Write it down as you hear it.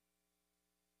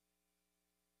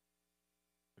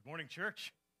Good morning,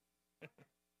 church.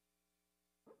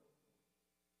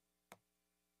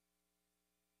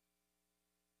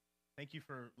 Thank you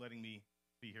for letting me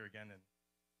be here again and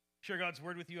share God's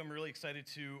word with you. I'm really excited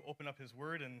to open up his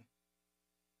word and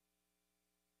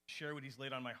share what he's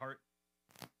laid on my heart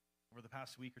over the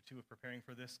past week or two of preparing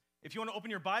for this. If you want to open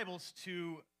your Bibles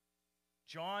to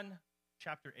John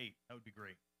chapter 8, that would be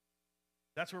great.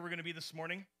 That's where we're going to be this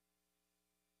morning.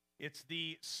 It's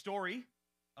the story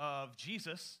of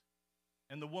Jesus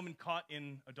and the woman caught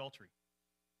in adultery.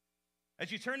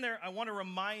 As you turn there, I want to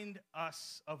remind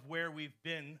us of where we've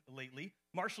been lately.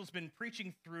 Marshall's been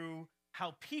preaching through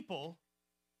how people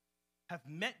have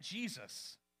met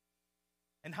Jesus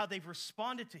and how they've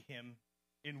responded to him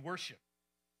in worship.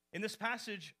 In this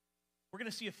passage, we're going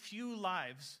to see a few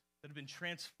lives that have been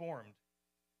transformed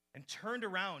and turned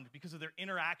around because of their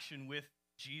interaction with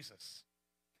Jesus.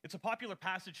 It's a popular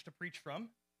passage to preach from.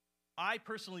 I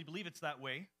personally believe it's that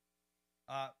way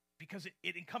because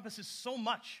it encompasses so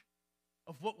much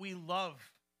of what we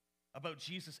love about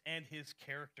Jesus and his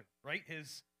character, right?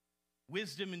 His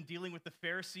wisdom in dealing with the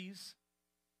Pharisees,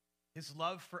 his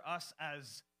love for us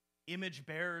as image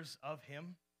bearers of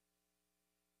him,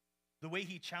 the way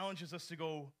he challenges us to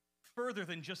go further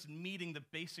than just meeting the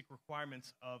basic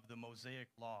requirements of the Mosaic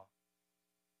law.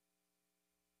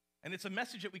 And it's a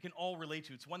message that we can all relate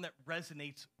to. It's one that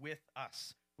resonates with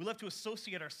us. We love to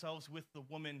associate ourselves with the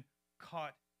woman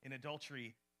caught in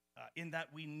adultery in that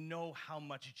we know how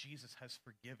much Jesus has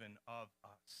forgiven of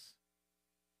us.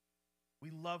 We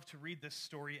love to read this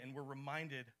story and we're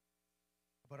reminded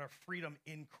about our freedom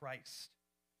in Christ.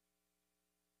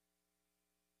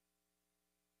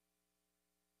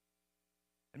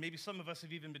 And maybe some of us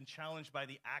have even been challenged by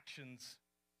the actions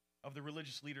of the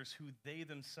religious leaders who they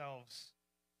themselves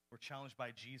were challenged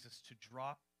by Jesus to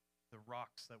drop the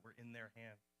rocks that were in their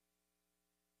hand,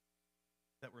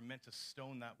 that were meant to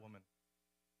stone that woman.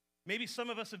 Maybe some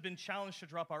of us have been challenged to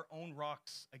drop our own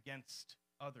rocks against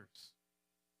others,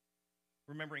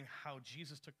 remembering how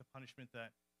Jesus took the punishment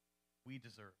that we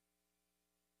deserve.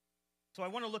 So I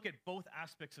want to look at both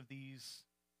aspects of these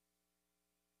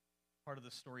part of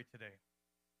the story today.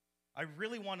 I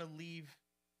really want to leave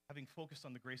having focused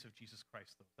on the grace of Jesus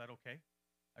Christ, though. Is that okay?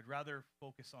 I'd rather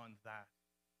focus on that,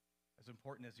 as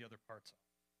important as the other parts are.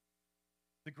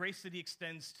 The grace that he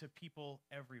extends to people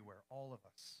everywhere, all of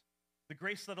us. The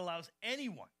grace that allows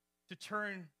anyone to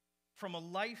turn from a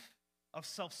life of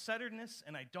self-centeredness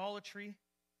and idolatry,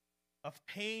 of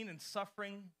pain and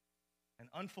suffering and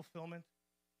unfulfillment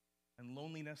and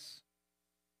loneliness,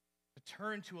 to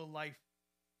turn to a life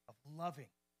of loving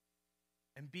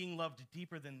and being loved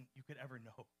deeper than you could ever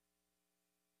know,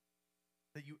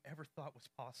 that you ever thought was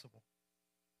possible.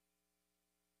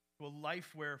 To a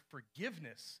life where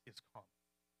forgiveness is common.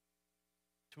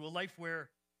 To a life where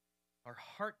our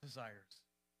heart desires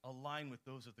align with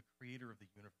those of the creator of the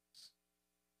universe.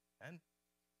 And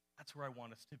that's where I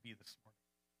want us to be this morning.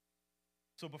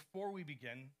 So before we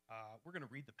begin, we're going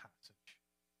to read the passage.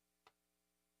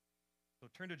 So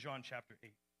turn to John chapter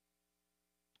 8.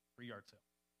 Free yard sale.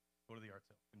 Go to the yard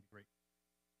sale. It's going to be great.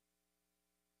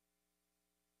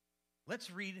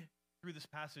 Let's read through this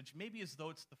passage, maybe as though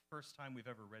it's the first time we've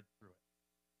ever read through it.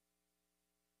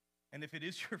 And if it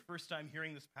is your first time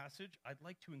hearing this passage, I'd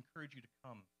like to encourage you to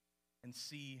come and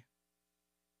see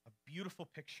a beautiful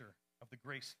picture of the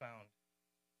grace found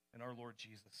in our Lord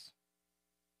Jesus.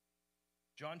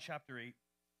 John chapter 8,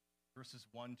 verses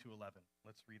 1 to 11.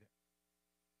 Let's read it.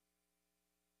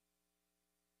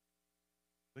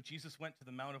 But Jesus went to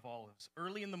the Mount of Olives.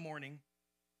 Early in the morning,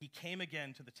 he came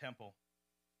again to the temple.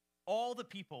 All the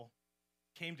people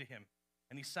came to him,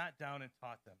 and he sat down and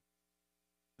taught them.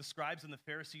 The scribes and the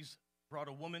Pharisees brought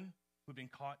a woman who had been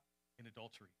caught in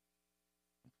adultery.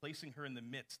 And placing her in the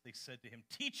midst, they said to him,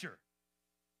 "Teacher,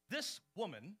 this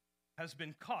woman has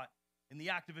been caught in the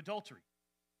act of adultery.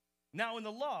 Now in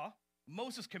the law,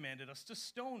 Moses commanded us to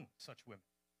stone such women.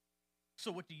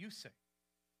 So what do you say?"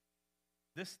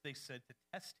 This they said to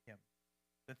test him,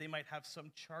 that they might have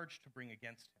some charge to bring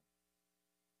against him.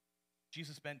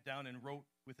 Jesus bent down and wrote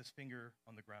with his finger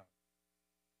on the ground.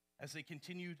 As they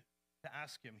continued to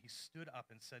ask him, he stood up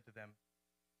and said to them,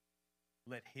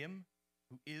 "Let him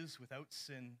who is without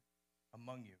sin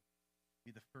among you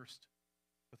be the first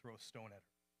to throw a stone at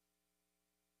her."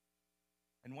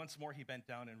 And once more he bent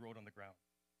down and wrote on the ground.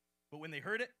 But when they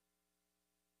heard it,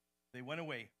 they went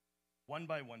away, one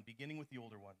by one, beginning with the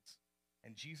older ones.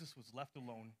 And Jesus was left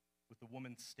alone with the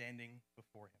woman standing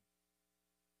before him.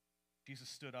 Jesus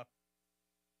stood up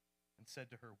and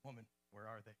said to her, "Woman, where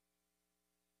are they?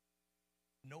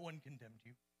 No one condemned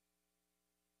you."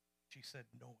 She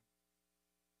said, "No one."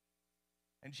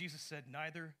 And Jesus said,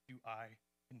 "Neither do I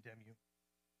condemn you.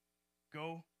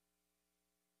 Go,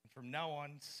 and from now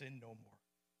on, sin no more."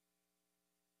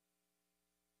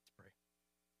 Let's pray.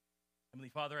 Heavenly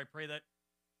Father, I pray that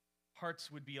hearts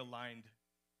would be aligned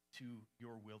to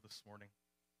your will this morning,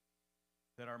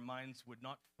 that our minds would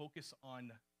not focus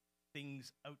on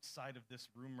things outside of this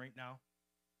room right now,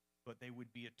 but they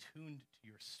would be attuned to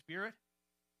your Spirit,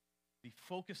 be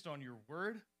focused on your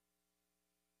word,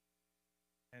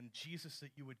 and Jesus,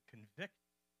 that you would convict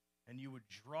and you would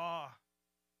draw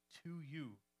to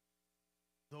you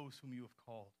those whom you have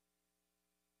called,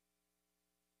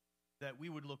 that we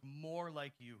would look more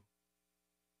like you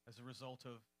as a result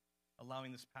of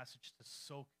allowing this passage to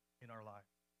soak in our lives.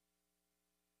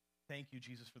 Thank you,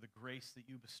 Jesus, for the grace that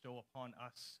you bestow upon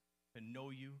us to know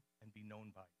you and be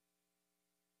known by you.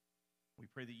 We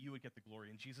pray that you would get the glory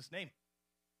in Jesus' name.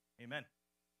 Amen.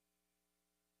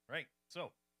 All right,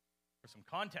 so for some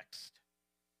context,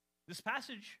 this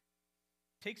passage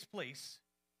takes place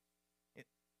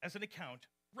as an account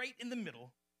right in the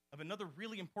middle of another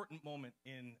really important moment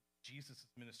in Jesus'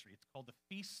 ministry. It's called the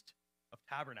Feast of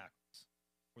Tabernacles,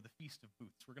 or the Feast of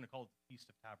Booths. We're going to call it the Feast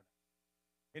of Tabernacles.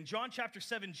 In John chapter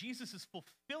 7, Jesus is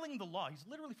fulfilling the law. He's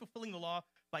literally fulfilling the law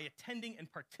by attending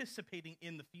and participating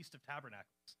in the Feast of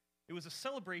Tabernacles. It was a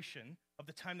celebration of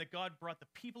the time that God brought the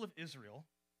people of Israel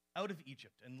out of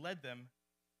Egypt and led them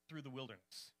through the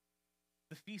wilderness.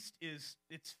 The feast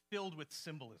it's filled with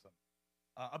symbolism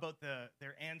about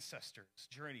their ancestors'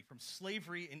 journey from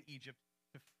slavery in Egypt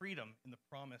to freedom in the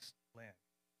promised land.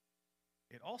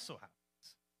 It also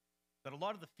happens that a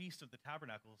lot of the Feast of the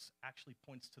Tabernacles actually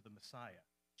points to the Messiah,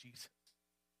 Jesus.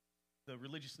 The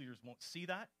religious leaders won't see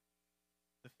that.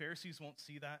 The Pharisees won't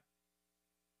see that.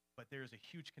 But there is a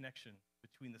huge connection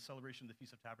between the celebration of the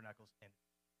Feast of Tabernacles and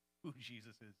who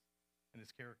Jesus is and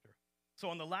his character. So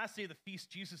on the last day of the feast,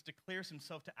 Jesus declares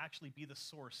himself to actually be the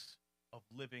source of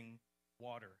living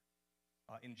water.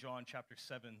 In John chapter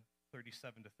 7,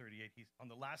 37 to 38, on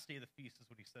the last day of the feast is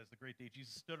what he says, the great day,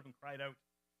 Jesus stood up and cried out,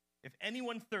 "If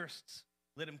anyone thirsts,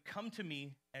 let him come to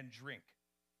me and drink.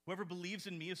 Whoever believes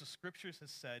in me, as the scriptures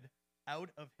has said,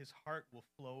 out of his heart will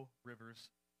flow rivers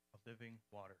of living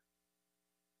water."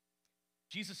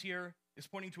 Jesus here is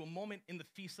pointing to a moment in the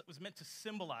feast that was meant to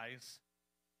symbolize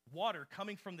water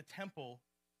coming from the temple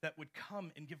that would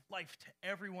come and give life to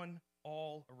everyone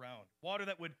all around. Water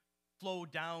that would flow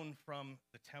down from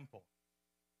the temple.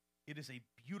 It is a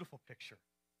beautiful picture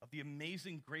of the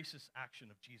amazing gracious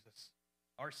action of Jesus,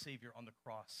 our Savior, on the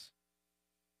cross,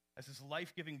 as his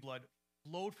life-giving blood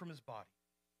flowed from his body,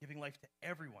 giving life to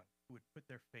everyone who would put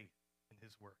their faith in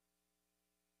his work.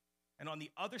 And on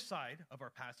the other side of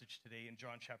our passage today in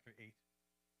John chapter 8,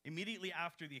 immediately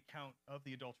after the account of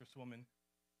the adulterous woman,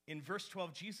 in verse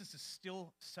 12, Jesus is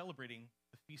still celebrating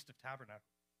the Feast of Tabernacles.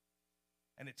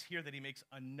 And it's here that he makes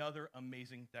another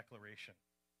amazing declaration.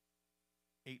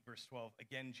 8 verse 12,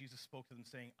 again, Jesus spoke to them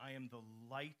saying, "I am the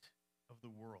light of the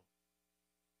world.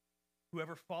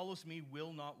 Whoever follows me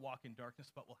will not walk in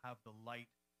darkness, but will have the light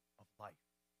of life."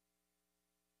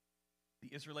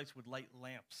 The Israelites would light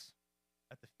lamps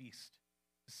at the feast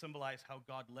to symbolize how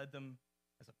God led them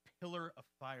as a pillar of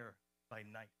fire by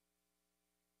night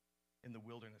in the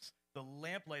wilderness. The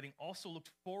lamp lighting also looked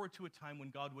forward to a time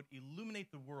when God would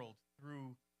illuminate the world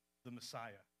through the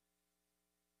Messiah.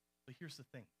 But here's the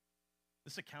thing.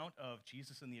 This account of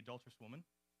Jesus and the adulterous woman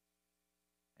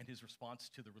and his response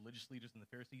to the religious leaders and the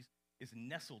Pharisees is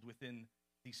nestled within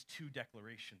these two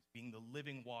declarations, being the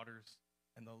living waters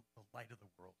and the light of the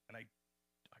world. And I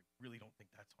really don't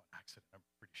think that's on accident. I'm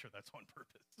pretty sure that's on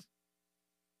purpose.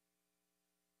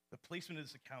 The placement of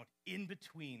this account in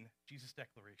between Jesus'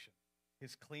 declaration,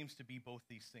 his claims to be both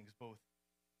these things, both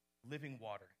living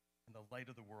water and the light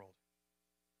of the world,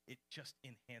 it just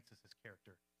enhances his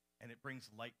character, and it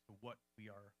brings light to what we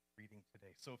are reading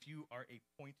today. So if you are a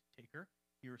point taker,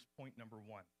 here's point number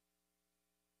 1.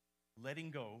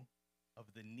 Letting go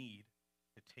of the need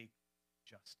to take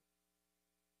justice.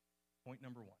 Point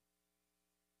number 1.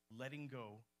 Letting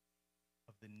go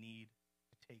of the need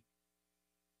to take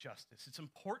justice. It's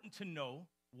important to know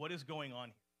what is going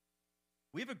on here.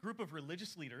 We have a group of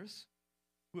religious leaders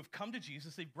who have come to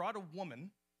Jesus. They've brought a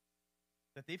woman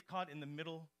that they've caught in the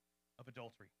middle of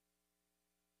adultery.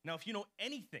 Now, if you know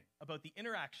anything about the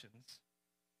interactions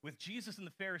with Jesus and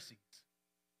the Pharisees,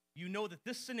 you know that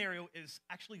this scenario is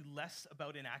actually less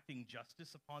about enacting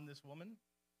justice upon this woman,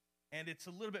 and it's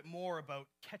a little bit more about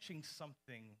catching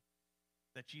something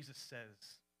that Jesus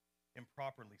says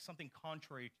improperly, something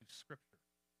contrary to Scripture.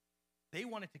 They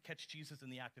wanted to catch Jesus in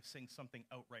the act of saying something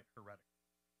outright heretical.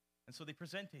 And so they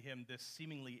present to him this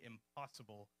seemingly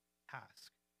impossible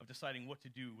task of deciding what to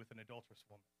do with an adulterous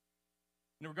woman.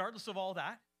 And regardless of all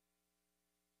that,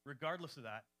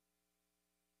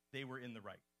 they were in the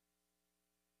right.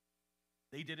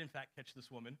 They did, in fact, catch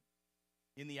this woman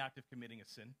in the act of committing a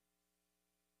sin.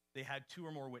 They had 2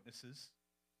 or more witnesses,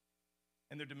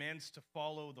 and their demands to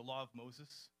follow the law of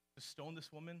Moses, to stone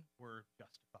this woman, were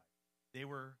justified. They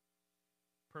were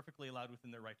perfectly allowed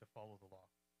within their right to follow the law.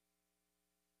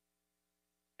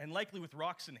 And likely with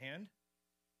rocks in hand,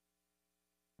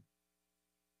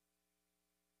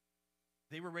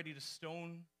 they were ready to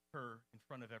stone her in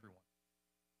front of everyone.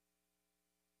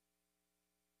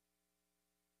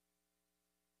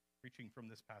 Preaching from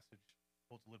this passage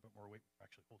holds a little bit more weight when we're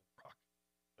actually holding a rock.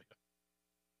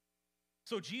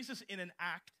 So Jesus, in an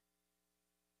act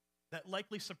that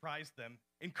likely surprised them,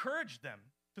 encouraged them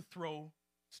to throw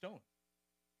stones.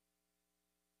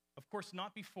 Of course,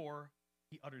 not before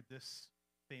he uttered this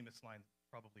famous line that you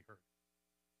probably heard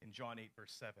in John 8,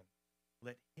 verse 7.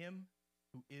 Let him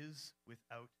who is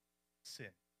without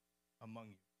sin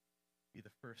among you be the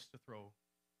first to throw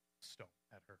a stone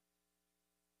at her.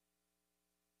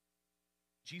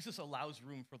 Jesus allows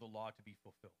room for the law to be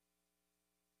fulfilled.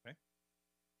 Okay?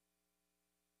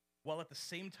 While at the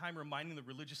same time reminding the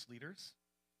religious leaders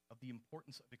of the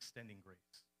importance of extending grace.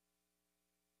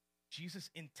 Jesus'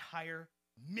 entire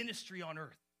ministry on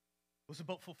earth was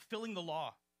about fulfilling the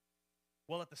law,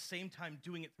 while at the same time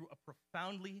doing it through a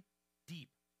profoundly deep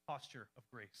posture of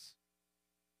grace.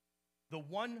 The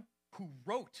one who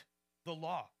wrote the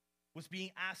law was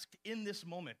being asked in this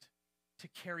moment to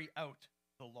carry out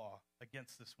the law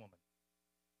against this woman.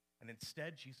 And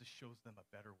instead, Jesus shows them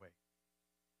a better way.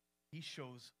 He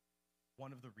shows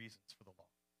one of the reasons for the law,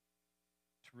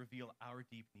 to reveal our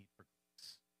deep need for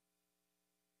grace.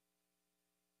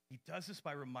 He does this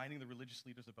by reminding the religious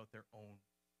leaders about their own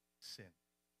sin.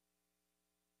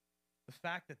 The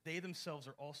fact that they themselves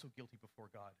are also guilty before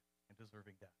God and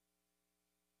deserving death.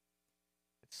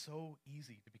 It's so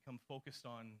easy to become focused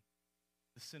on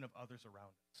the sin of others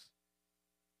around us.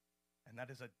 And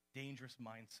that is a dangerous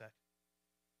mindset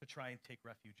to try and take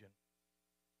refuge in.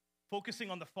 Focusing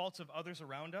on the faults of others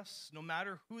around us, no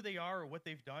matter who they are or what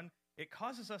they've done, it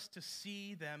causes us to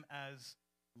see them as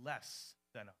less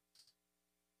than us.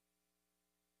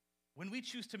 When we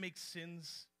choose to make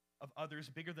sins of others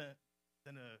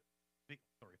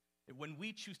when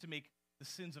we choose to make the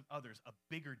sins of others a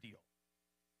bigger deal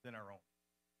than our own,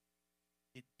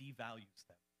 it devalues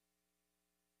them.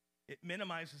 It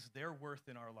minimizes their worth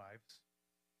in our lives,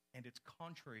 and it's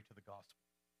contrary to the gospel.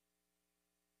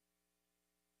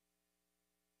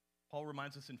 Paul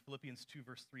reminds us in Philippians 2,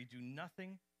 verse 3, do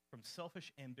nothing from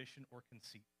selfish ambition or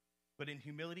conceit, but in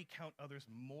humility count others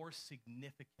more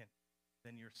significant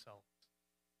than yourselves.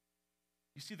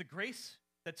 You see, the grace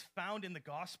that's found in the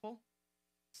gospel,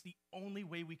 it's the only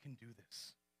way we can do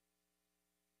this.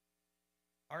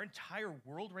 Our entire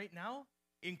world right now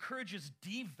encourages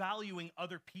devaluing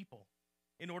other people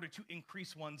in order to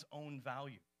increase one's own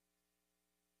value.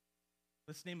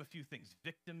 Let's name a few things.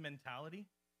 Victim mentality,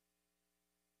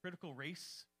 critical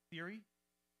race theory,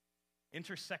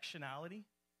 intersectionality.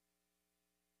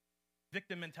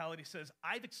 Victim mentality says,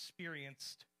 I've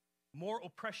experienced more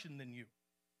oppression than you.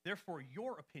 Therefore,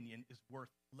 your opinion is worth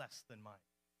less than mine.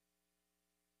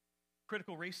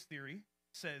 Critical race theory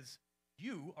says,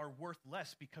 you are worth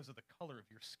less because of the color of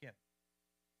your skin.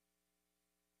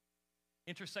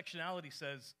 Intersectionality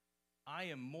says, I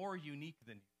am more unique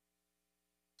than you,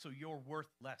 so you're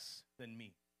worth less than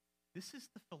me. This is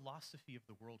the philosophy of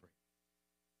the world right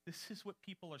now. This is what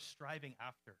people are striving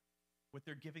after, what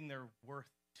they're giving their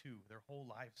worth to, their whole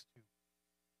lives to.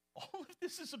 All of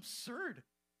this is absurd.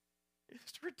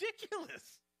 It's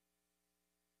ridiculous.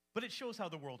 But it shows how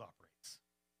the world operates.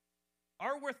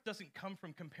 Our worth doesn't come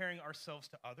from comparing ourselves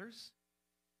to others.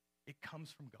 It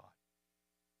comes from God.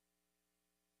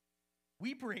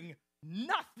 We bring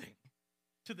nothing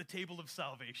to the table of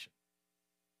salvation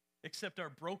except our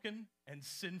broken and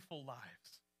sinful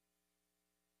lives.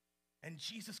 And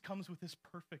Jesus comes with his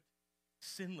perfect,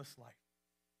 sinless life.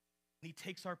 And he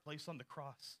takes our place on the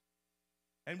cross.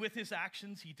 And with his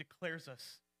actions, he declares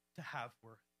us to have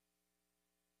worth.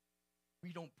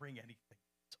 We don't bring anything.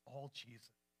 It's all Jesus.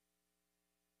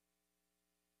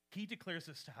 He declares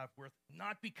us to have worth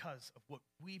not because of what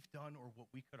we've done or what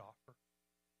we could offer,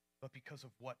 but because of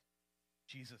what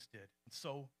Jesus did. And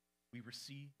so we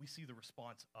see the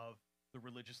response of the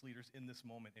religious leaders in this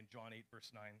moment in John 8,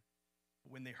 verse 9.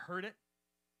 When they heard it,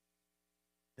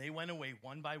 they went away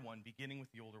one by one, beginning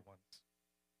with the older ones.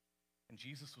 And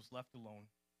Jesus was left alone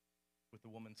with the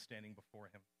woman standing before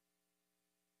him.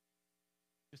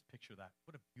 Just picture that.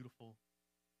 What a beautiful,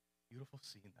 beautiful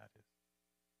scene that is.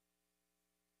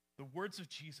 The words of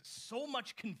Jesus, so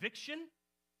much conviction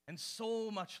and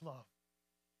so much love,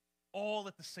 all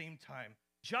at the same time.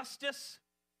 Justice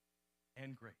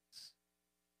and grace.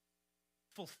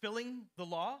 Fulfilling the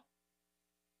law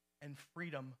and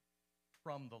freedom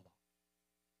from the law,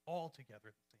 all together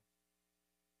at the same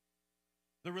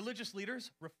time. The religious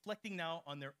leaders, reflecting now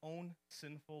on their own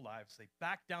sinful lives, they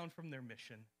back down from their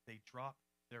mission, they drop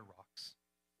their rocks,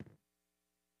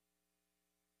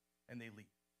 and they leave.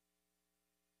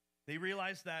 They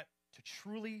realize that to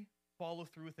truly follow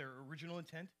through with their original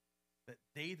intent, that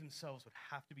they themselves would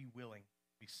have to be willing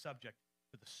to be subject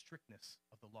to the strictness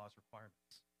of the law's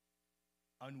requirements.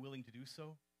 Unwilling to do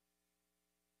so,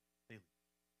 they leave.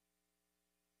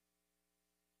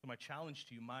 So my challenge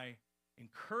to you, my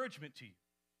encouragement to you,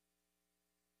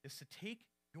 is to take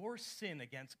your sin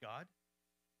against God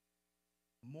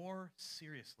more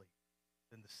seriously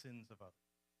than the sins of others.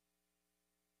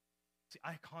 See,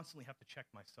 I constantly have to check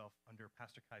myself under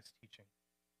Pastor Kai's teaching,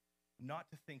 not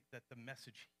to think that the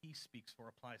message he speaks for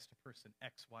applies to person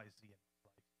X, Y, Z in my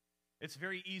life. It's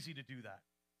very easy to do that.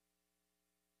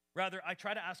 Rather, I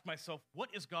try to ask myself, what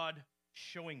is God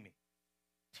showing me,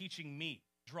 teaching me,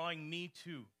 drawing me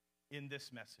to in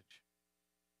this message?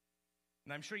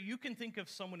 And I'm sure you can think of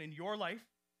someone in your life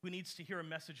who needs to hear a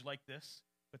message like this,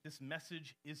 but this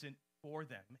message isn't for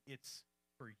them, it's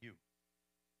for you.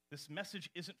 This message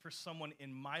isn't for someone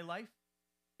in my life,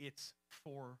 it's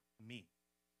for me.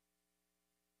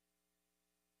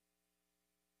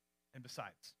 And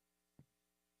besides,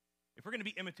 if we're going to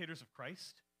be imitators of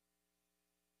Christ,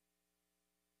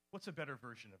 what's a better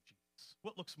version of Jesus?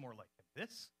 What looks more like him?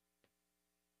 This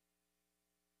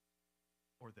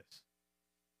or this?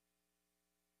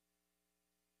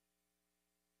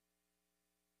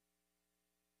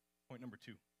 Point number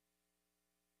 2.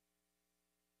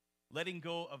 Letting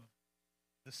go of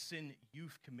the sin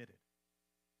you've committed.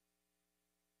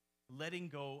 Letting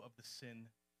go of the sin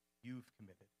you've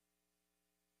committed.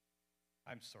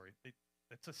 I'm sorry,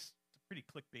 it's a pretty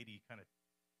clickbaity kind of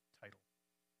title.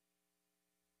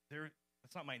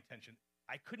 That's not my intention.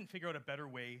 I couldn't figure out a better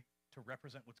way to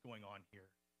represent what's going on here,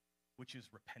 which is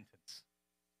repentance.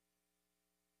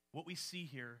 What we see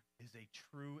here is a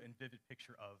true and vivid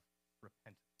picture of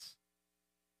repentance.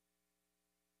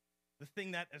 The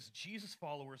thing that, as Jesus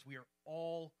followers, we are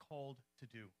all called to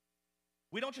do.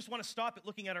 We don't just want to stop at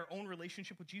looking at our own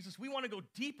relationship with Jesus. We want to go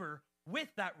deeper with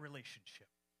that relationship.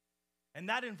 And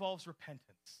that involves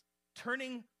repentance,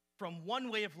 turning from one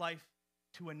way of life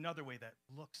to another way that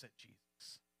looks at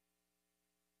Jesus.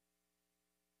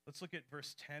 Let's look at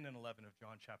verse 10 and 11 of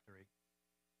John chapter 8.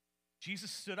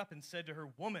 Jesus stood up and said to her,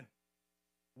 "Woman,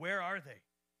 where are they?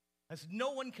 Has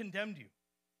no one condemned you?"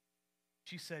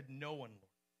 She said, "No one, Lord."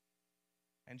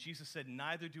 And Jesus said,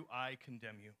 "Neither do I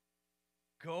condemn you.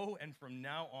 Go, and from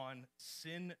now on,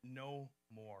 sin no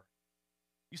more."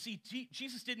 You see,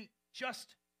 Jesus didn't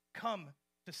just come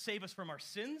to save us from our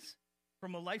sins,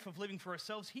 from a life of living for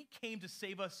ourselves. He came to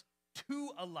save us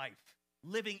to a life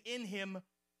living in him,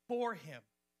 for him,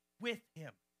 with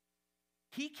him.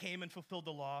 He came and fulfilled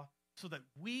the law so that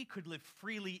we could live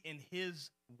freely in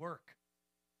his work.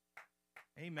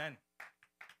 Amen.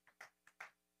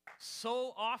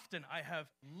 So often I have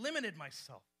limited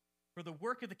myself for the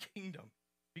work of the kingdom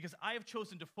because I have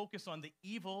chosen to focus on the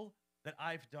evil that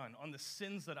I've done, on the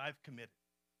sins that I've committed.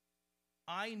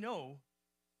 I know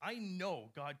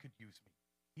God could use me.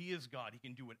 He is God. He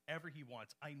can do whatever he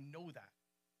wants. I know that.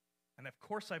 And of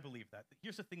course I believe that. But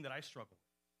here's the thing that I struggle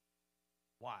with.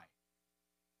 Why?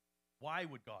 Why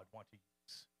would God want to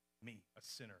use me, a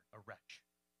sinner, a wretch?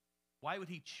 Why would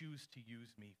he choose to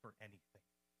use me for anything?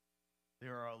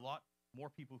 There are a lot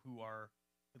more people who are,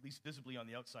 at least visibly on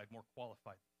the outside, more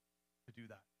qualified to do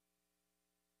that.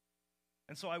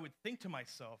 And so I would think to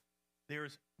myself,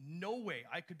 there's no way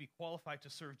I could be qualified to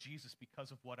serve Jesus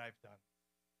because of what I've done.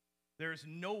 There's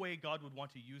no way God would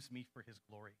want to use me for his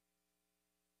glory.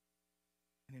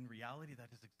 And in reality,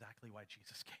 that is exactly why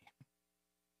Jesus came.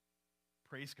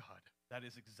 Praise God. That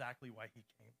is exactly why he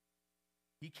came.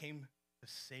 He came to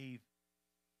save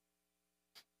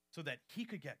so that he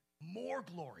could get more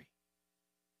glory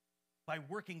by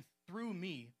working through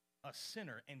me, a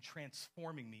sinner, and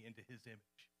transforming me into his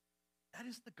image. That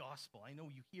is the gospel. I know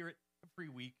you hear it every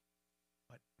week,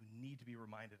 but you need to be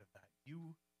reminded of that.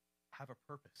 You have a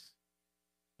purpose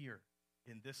here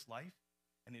in this life,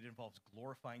 and it involves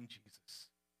glorifying Jesus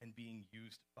and being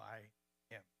used by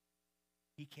him.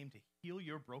 He came to heal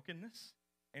your brokenness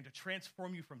and to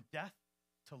transform you from death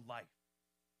to life.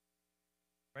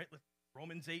 Right?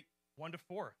 Romans 8,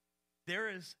 1-4. There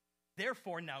is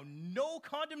therefore now no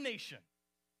condemnation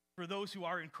for those who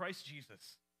are in Christ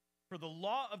Jesus. For the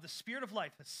law of the Spirit of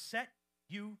life has set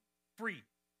you free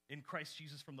in Christ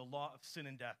Jesus from the law of sin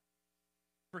and death.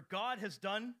 For God has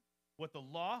done what the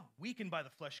law, weakened by the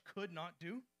flesh, could not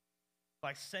do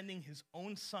by sending his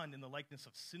own Son in the likeness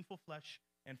of sinful flesh,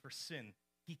 and for sin.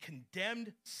 He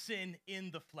condemned sin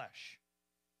in the flesh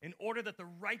in order that the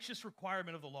righteous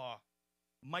requirement of the law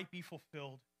might be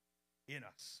fulfilled in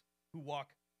us, who walk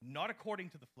not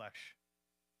according to the flesh,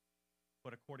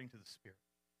 but according to the Spirit.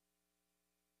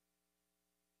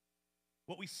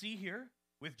 What we see here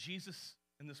with Jesus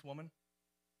and this woman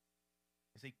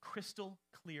is a crystal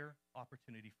clear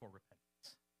opportunity for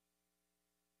repentance.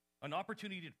 An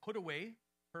opportunity to put away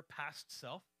her past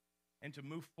self and to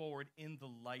move forward in the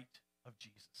light of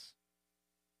Jesus.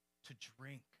 To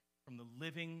drink from the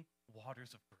living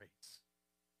waters of grace.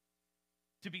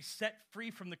 To be set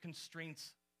free from the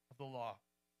constraints of the law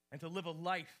and to live a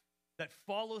life that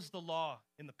follows the law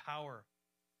in the power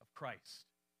of Christ.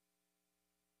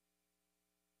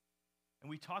 And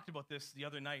we talked about this the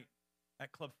other night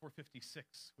at Club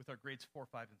 456 with our grades 4,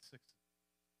 5, and 6.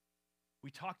 We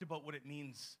talked about what it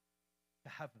means to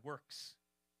have works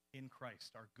in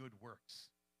Christ, our good works.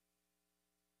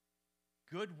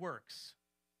 Good works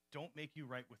don't make you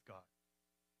right with God.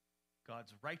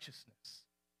 God's righteousness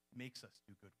makes us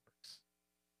do good works.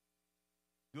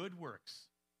 Good works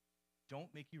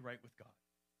don't make you right with God.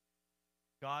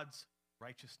 God's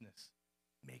righteousness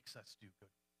makes us do good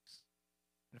works.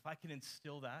 And if I can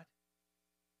instill that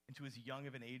into as young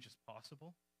of an age as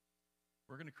possible,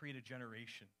 we're going to create a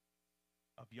generation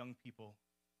of young people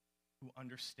who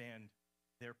understand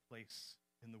their place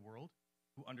in the world,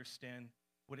 who understand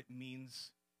what it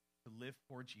means to live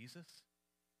for Jesus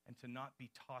and to not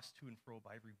be tossed to and fro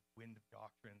by every wind of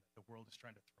doctrine that the world is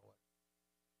trying to throw at us.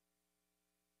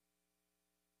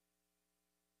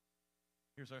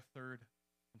 Here's our third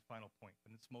and final point,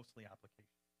 and it's mostly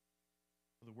application.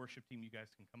 So the worship team, you guys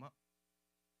can come up.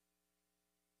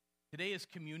 Today is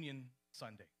Communion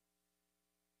Sunday.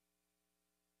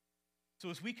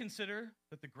 So as we consider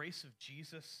that the grace of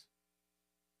Jesus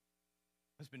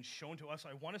has been shown to us,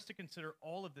 I want us to consider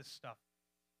all of this stuff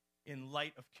in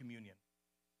light of communion.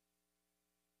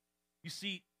 You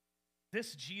see,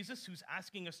 this Jesus who's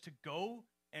asking us to go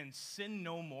and sin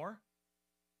no more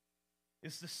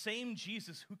is the same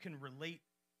Jesus who can relate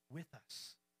with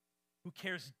us, who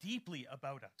cares deeply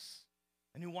about us,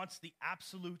 and who wants the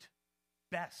absolute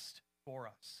best for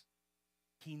us.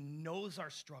 He knows our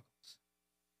struggles.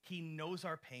 He knows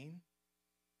our pain.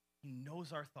 He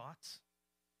knows our thoughts.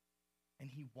 And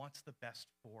he wants the best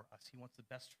for us. He wants the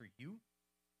best for you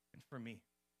and for me.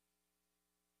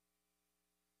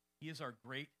 He is our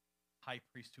great high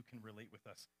priest who can relate with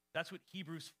us. That's what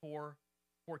Hebrews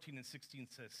 4:14 and 16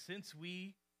 says. Since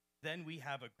we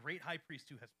have a great high priest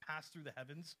who has passed through the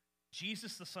heavens,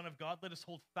 Jesus, the Son of God, let us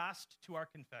hold fast to our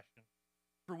confession.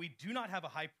 For we do not have a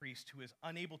high priest who is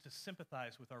unable to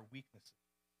sympathize with our weaknesses,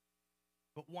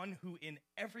 but one who in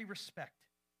every respect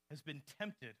has been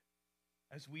tempted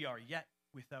as we are, yet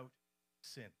without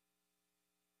sin.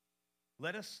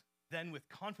 Let us then with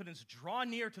confidence draw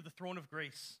near to the throne of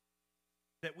grace,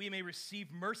 that we may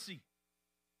receive mercy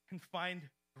and find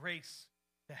grace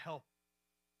to help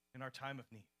in our time of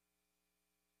need.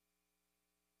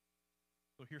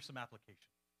 So here's some application.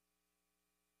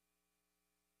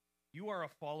 You are a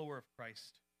follower of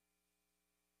Christ,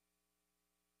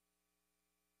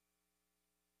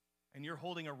 and you're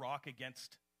holding a rock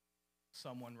against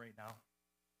someone right now.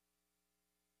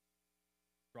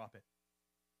 Drop it.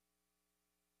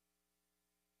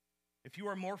 If you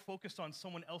are more focused on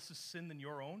someone else's sin than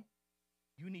your own,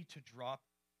 you need to drop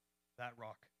that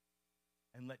rock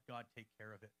and let God take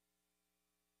care of it.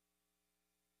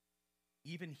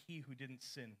 Even he who didn't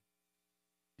sin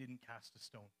didn't cast a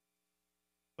stone,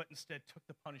 but instead took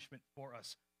the punishment for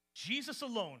us. Jesus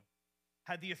alone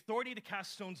had the authority to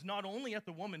cast stones not only at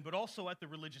the woman, but also at the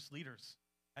religious leaders,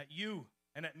 at you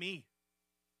and at me.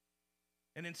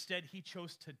 And instead, he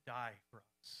chose to die for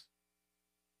us.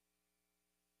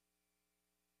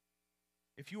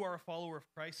 If you are a follower of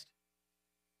Christ,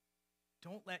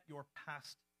 don't let your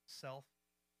past self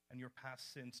and your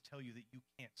past sins tell you that you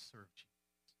can't serve Jesus.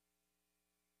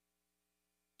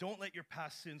 Don't let your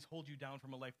past sins hold you down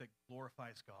from a life that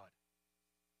glorifies God.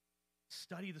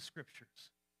 Study the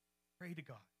scriptures. Pray to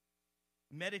God.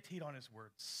 Meditate on his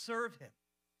word. Serve him.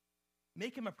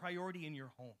 Make him a priority in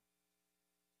your home.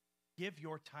 Give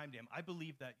your time to him. I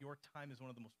believe that your time is one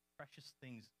of the most precious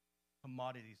things,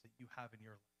 commodities that you have in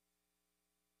your life.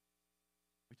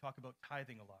 We talk about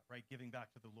tithing a lot, right? Giving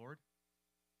back to the Lord.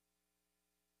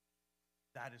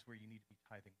 That is where you need to be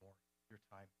tithing more, your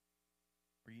time.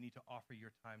 Where you need to offer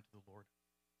your time to the Lord.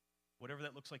 whatever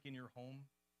that looks like in your home,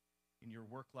 in your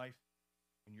work life,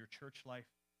 in your church life,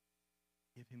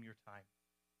 give him your time.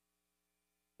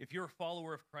 If you're a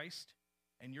follower of Christ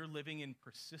and you're living in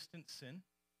persistent sin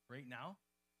right now,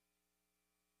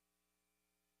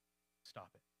 stop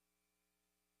it.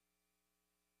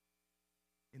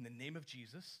 In the name of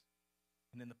Jesus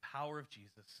and in the power of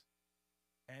Jesus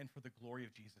and for the glory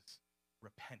of Jesus,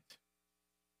 repent.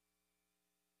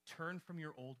 Turn from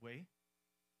your old way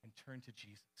and turn to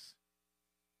Jesus.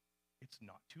 It's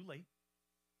not too late.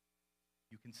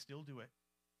 You can still do it.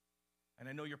 And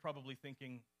I know you're probably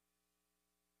thinking,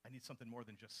 I need something more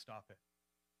than just stop it.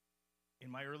 In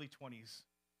my early 20s,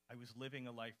 I was living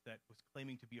a life that was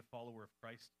claiming to be a follower of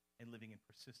Christ and living in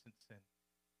persistent sin.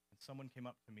 And someone came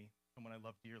up to me, someone I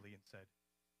love dearly, and said,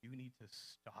 you need to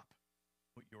stop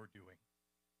what you're doing.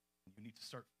 You need to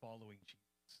start following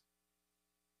Jesus.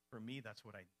 For me, that's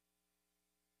what I needed.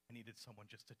 I needed someone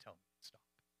just to tell me to stop.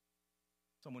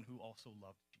 Someone who also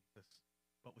loved Jesus,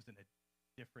 but was in a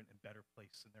different and better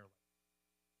place in their life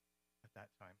at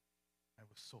that time. I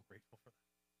was so grateful for that.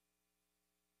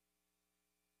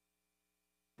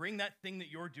 Bring that thing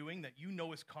that you're doing that you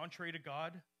know is contrary to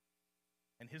God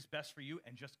and his best for you,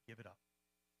 and just give it up.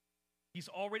 He's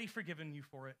already forgiven you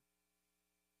for it.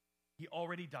 He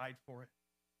already died for it.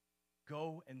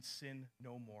 Go and sin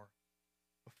no more.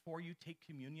 Before you take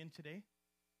communion today,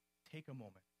 take a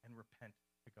moment and repent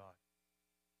to God.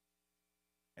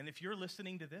 And if you're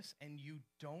listening to this and you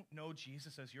don't know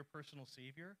Jesus as your personal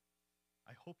Savior,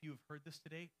 I hope you have heard this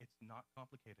today. It's not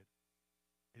complicated.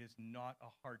 It is not a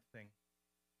hard thing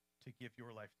to give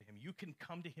your life to him. You can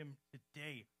come to him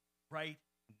today, right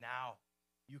now.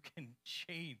 You can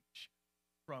change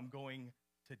from going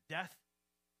to death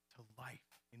to life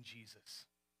in Jesus.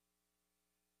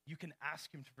 You can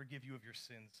ask him to forgive you of your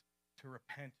sins, to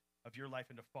repent of your life,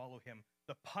 and to follow him.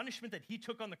 The punishment that he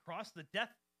took on the cross, the death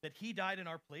that he died in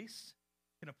our place,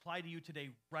 can apply to you today,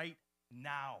 right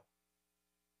now.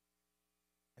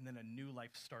 And then a new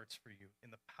life starts for you in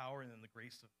the power and in the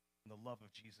grace of and the love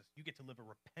of Jesus. You get to live a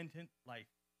repentant life.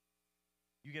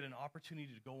 You get an opportunity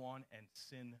to go on and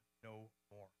sin no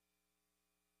more.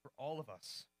 For all of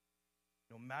us,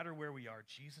 no matter where we are,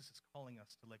 Jesus is calling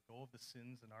us to let go of the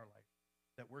sins in our life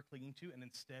that we're clinging to and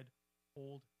instead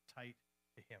hold tight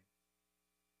to him,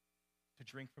 to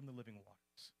drink from the living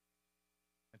waters,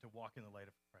 and to walk in the light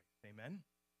of Christ. Amen?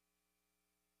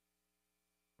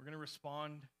 We're going to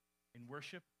respond in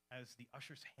worship as the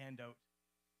ushers hand out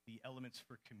the elements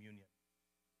for communion.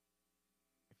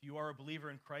 If you are a believer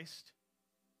in Christ,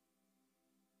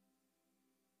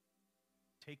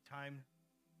 take time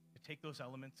to take those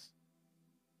elements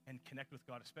and connect with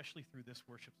God, especially through this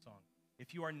worship song.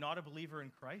 If you are not a believer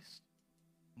in Christ,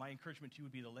 my encouragement to you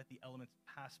would be to let the elements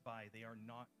pass by. They are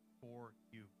not for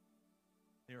you.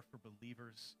 They are for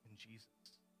believers in Jesus.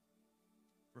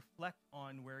 Reflect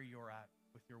on where you're at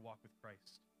with your walk with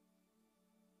Christ,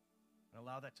 and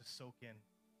allow that to soak in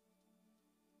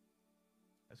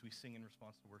as we sing in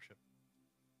response to worship.